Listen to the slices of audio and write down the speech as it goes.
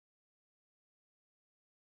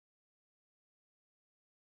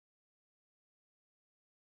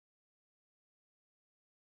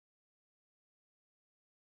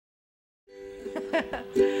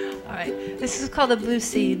All right, this is called the Blue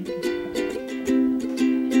Seed.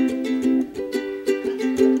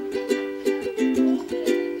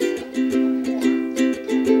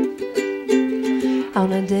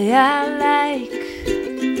 On a day I like,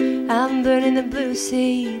 I'm burning the blue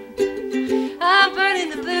seed. I'm burning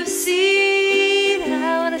the blue seed.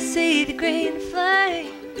 I wanna see the green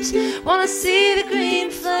flames. Wanna see the green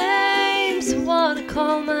flames. I wanna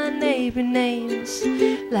call my neighbor names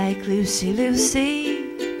like Lucy, Lucy.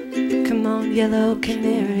 Come on, yellow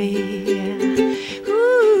canary.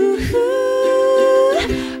 Ooh, ooh,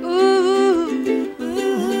 ooh, ooh,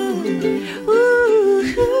 ooh, ooh.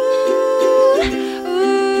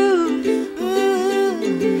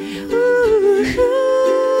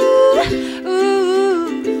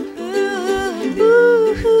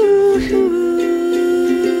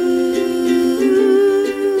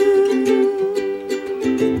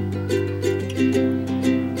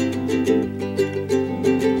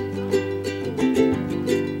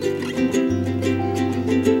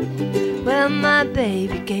 Well, my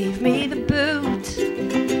baby gave me the boot,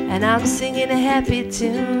 and I'm singing a happy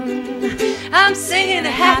tune. I'm singing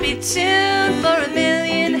a happy tune for a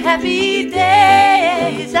million happy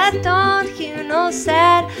days. I don't hear no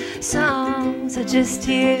sad songs, I just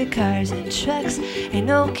hear the cars and trucks. Ain't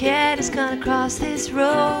no cat is gonna cross this road,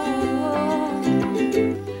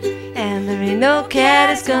 and there ain't no cat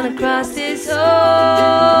is gonna cross this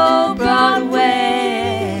old Broadway.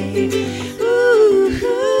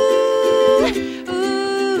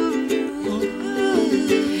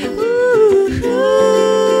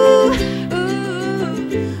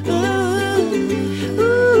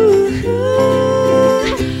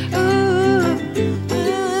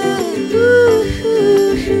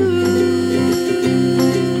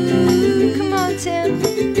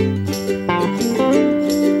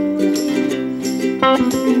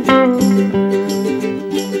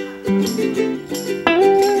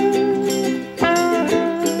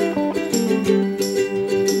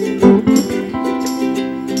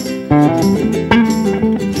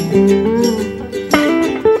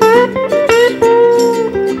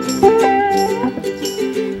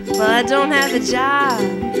 Well, I don't have a job,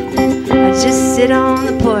 I just sit on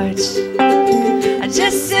the porch. I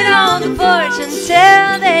just sit on the porch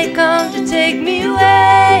until they come to take me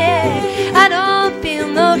away. I don't feel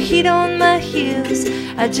no heat on my heels,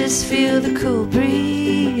 I just feel the cool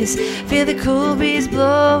breeze. Feel the cool breeze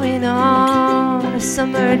blowing on a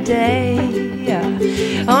summer day.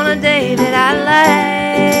 On a day that I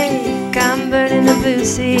like, I'm burning the blue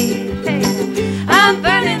seed. I'm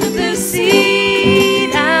burning the blue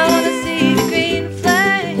seed. I wanna see the green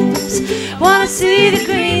flames. Wanna see the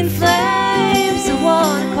green flames. I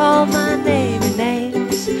wanna call my neighbor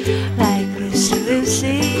names like Lucy,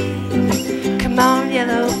 Lucy. Come on,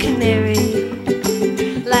 yellow canary.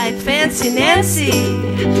 Like Fancy Nancy.